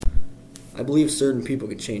I believe certain people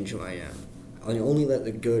can change who I am. I only let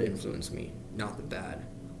the good influence me, not the bad.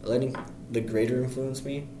 By letting the greater influence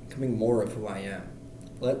me, becoming more of who I am.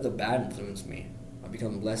 Let the bad influence me, I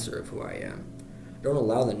become lesser of who I am. I don't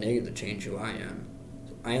allow the negative to change who I am.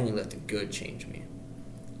 So I only let the good change me.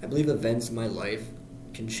 I believe events in my life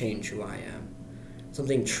can change who I am.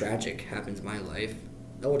 Something tragic happens in my life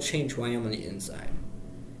that will change who I am on the inside.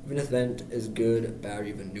 Even if the event is good, bad, or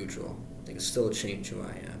even neutral, they can still change who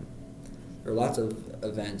I am. There are lots of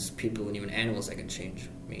events, people, and even animals that can change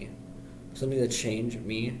me. For something to change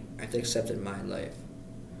me, I have to accept it in my life.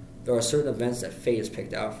 There are certain events that fate has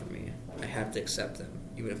picked out for me. I have to accept them,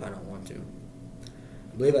 even if I don't want to.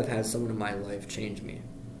 I believe I've had someone in my life change me.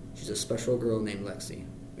 She's a special girl named Lexi.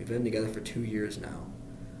 We've been together for 2 years now.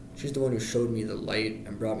 She's the one who showed me the light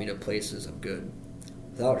and brought me to places of good.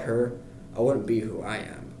 Without her, I wouldn't be who I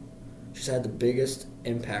am. She's had the biggest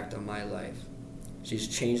impact on my life. She's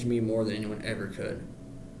changed me more than anyone ever could.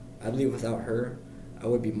 I believe without her, I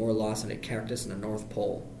would be more lost in a cactus in the North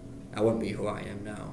Pole. I wouldn't be who I am now.